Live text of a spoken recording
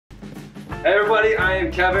Hey everybody, I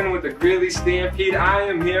am Kevin with the Greeley Stampede. I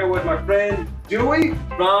am here with my friend Dewey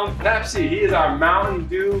from Pepsi. He is our Mountain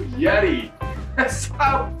Dew Yeti. What's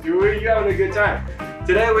up, Dewey? You having a good time?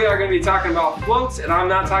 Today we are going to be talking about floats, and I'm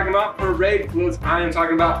not talking about parade floats. I am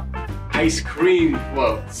talking about ice cream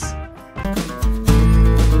floats.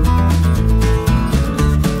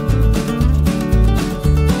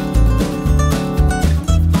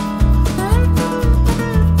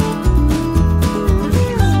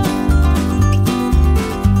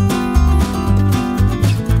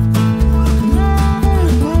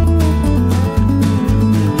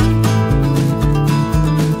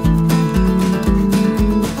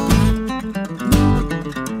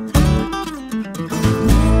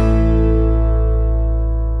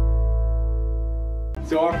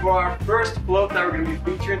 So for our first float that we're going to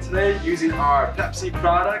be featuring today using our Pepsi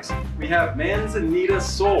products, we have Manzanita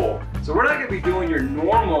Soul. So we're not going to be doing your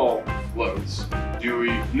normal floats, do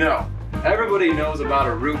we? No. Everybody knows about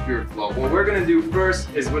a root beer float. What we're going to do first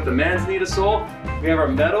is with the Manzanita Soul, we have our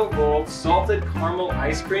Meadow Gold salted caramel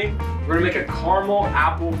ice cream. We're going to make a caramel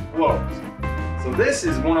apple float. So this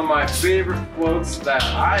is one of my favorite floats that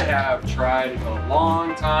I have tried in a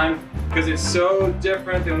long time because it's so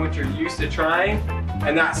different than what you're used to trying.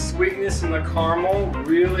 And that sweetness in the caramel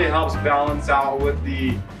really helps balance out with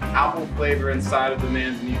the apple flavor inside of the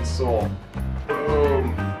Manzanita Soul.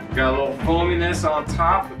 Boom. Got a little foaminess on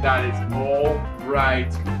top, but that is all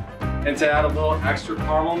right. And to add a little extra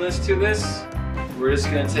caramelness to this, we're just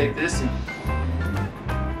gonna take this and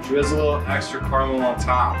drizzle a little extra caramel on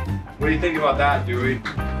top. What do you think about that, Dewey?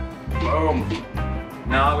 Boom.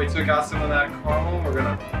 Now that we took out some of that caramel, we're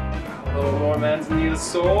gonna add a little more Manzanita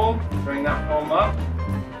Soul, bring that foam up.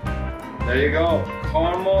 There you go,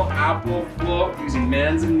 caramel apple float using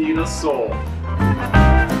Manzanita Soul.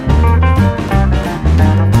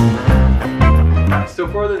 So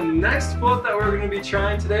for the next float that we're going to be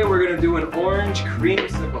trying today, we're going to do an orange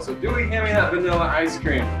creamsicle. So Dewey, hand me that vanilla ice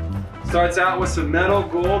cream. Starts out with some Meadow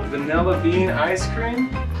Gold vanilla bean ice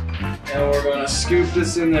cream. And we're going to scoop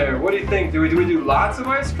this in there. What do you think, Dewey? Do we do lots of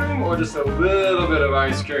ice cream or just a little bit of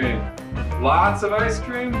ice cream? Lots of ice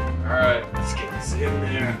cream? Alright, let's get this in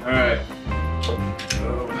there. Alright. So,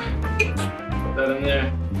 put that in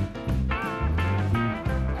there.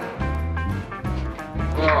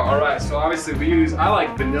 Oh, alright, so obviously I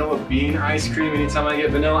like vanilla bean ice cream anytime I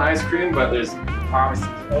get vanilla ice cream, but there's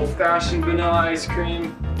obviously old-fashioned vanilla ice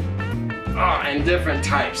cream. And different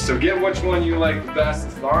types. So get which one you like the best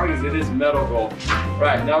as long as it is Meadow Gold.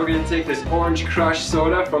 Right, now we're going to take this orange crush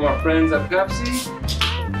soda from our friends at Pepsi.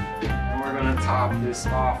 We're gonna top this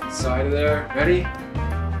off the side of there. Ready?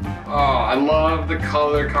 Oh, I love the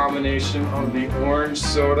color combination of the orange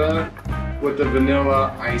soda with the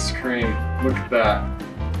vanilla ice cream. Look at that.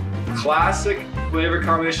 Classic flavor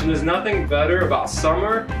combination. There's nothing better about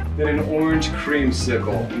summer than an orange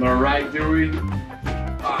creamsicle. Am I right, Dewey?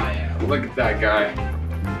 Ah, yeah, look at that guy.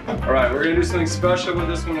 All right, we're gonna do something special with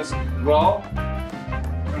this one as well.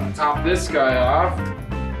 We're gonna top this guy off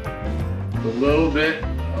with a little bit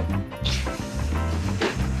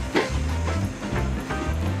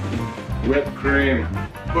whipped cream.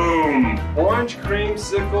 Boom! Orange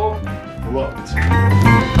creamsicle float.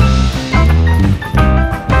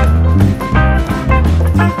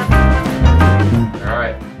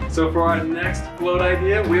 Alright, so for our next float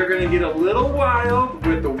idea, we are going to get a little wild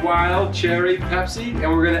with the wild cherry Pepsi,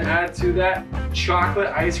 and we're going to add to that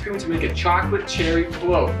chocolate ice cream to make a chocolate cherry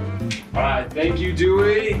float. Alright, thank you,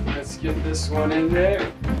 Dewey. Let's get this one in there.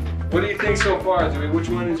 What do you think so far, Dewey? Which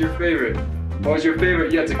one is your favorite? What was your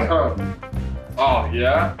favorite yet to come? Oh,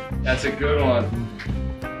 yeah? That's a good one.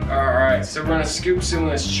 Alright, so we're going to scoop some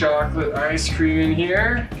of this chocolate ice cream in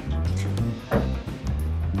here.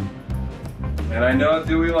 And I know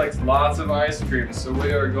Dewey likes lots of ice cream, so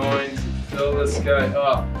we are going to fill this guy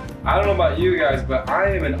up. I don't know about you guys, but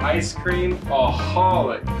I am an ice cream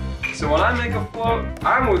aholic. So when I make a float,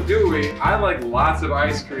 I'm with Dewey. I like lots of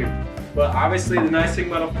ice cream. But obviously the nice thing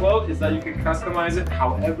about a float is that you can customize it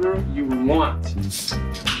however you want.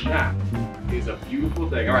 That is a beautiful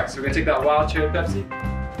thing. All right, so we're gonna take that wild cherry Pepsi,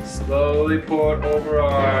 slowly pour it over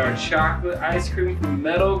our chocolate ice cream from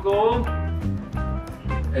Meadow Gold.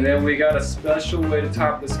 And then we got a special way to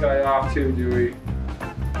top this guy off too, Dewey.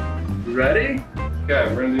 Ready?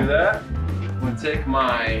 Okay, we're gonna do that. I'm gonna take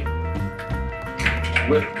my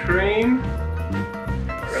whipped cream.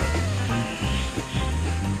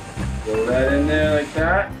 Throw that in there like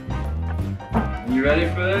that. You ready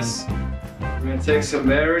for this? We're gonna take some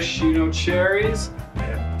maraschino cherries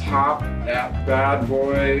and top that bad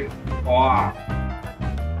boy off.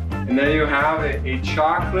 And there you have it, a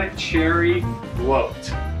chocolate cherry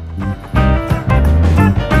float.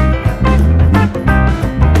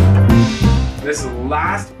 this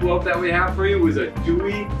last float that we have for you is a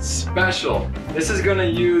Dewy Special. This is gonna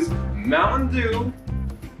use Mountain Dew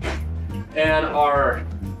and our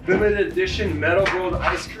limited edition Meadow Gold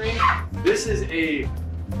ice cream. This is a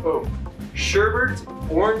sherbet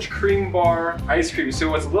orange cream bar ice cream.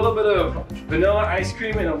 So it's a little bit of vanilla ice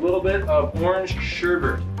cream and a little bit of orange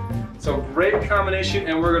sherbet. So great combination,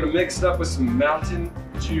 and we're gonna mix it up with some Mountain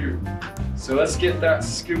Dew. So let's get that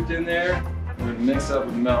scooped in there. We're gonna mix up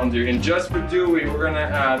with Mountain Dew. And just for Dewy, we're gonna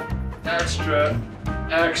add extra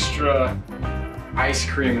ice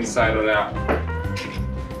cream inside of that.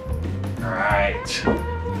 All right,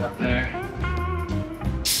 up there.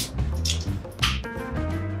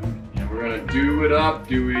 And we're gonna do it up,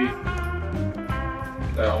 Dewy.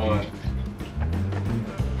 That one.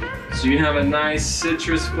 So you have a nice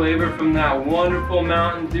citrus flavor from that wonderful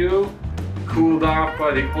Mountain Dew, cooled off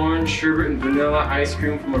by the orange sherbet and vanilla ice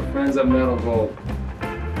cream from our friends at Meadow Gold.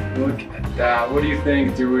 Look at that. What do you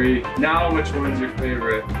think, Dewy? Now, which one's your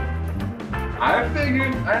favorite?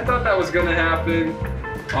 I thought that was gonna happen.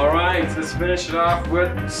 All right, let's finish it off with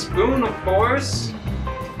a spoon, of course.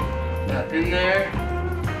 Put that in there.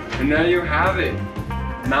 And there you have it.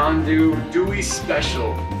 Mountain Dew Dewy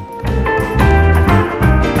Special.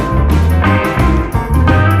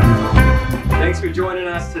 Thanks for joining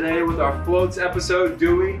us today with our Floats episode,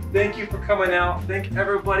 Dewy. Thank you for coming out. Thank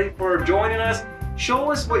everybody for joining us. Show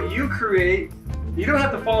us what you create. You don't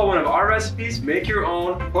have to follow one of our recipes. Make your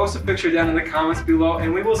own. Post a picture down in the comments below,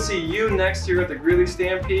 and we will see you next year at the Greeley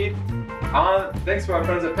Stampede. Thanks to our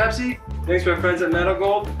friends at Pepsi. Thanks to our friends at Meadow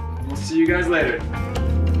Gold. We'll see you guys later.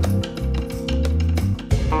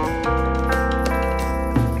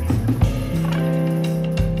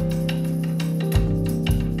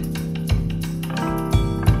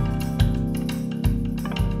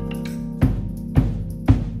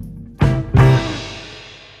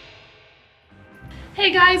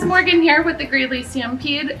 Hey guys, Morgan here with the Greeley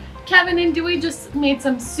Stampede. Kevin and Dewy just made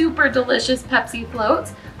some super delicious Pepsi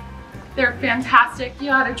Floats. They're fantastic, you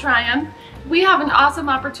ought to try them. We have an awesome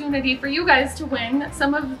opportunity for you guys to win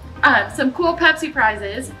some cool Pepsi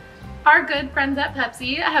prizes. Our good friends at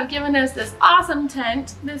Pepsi have given us this awesome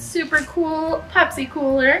tent, this super cool Pepsi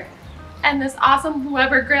cooler, and this awesome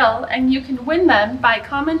Weber grill, and you can win them by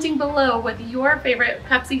commenting below with your favorite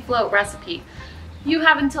Pepsi Float recipe. You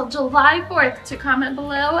have until July 4th to comment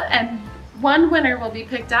below, and one winner will be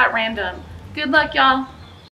picked at random. Good luck, y'all.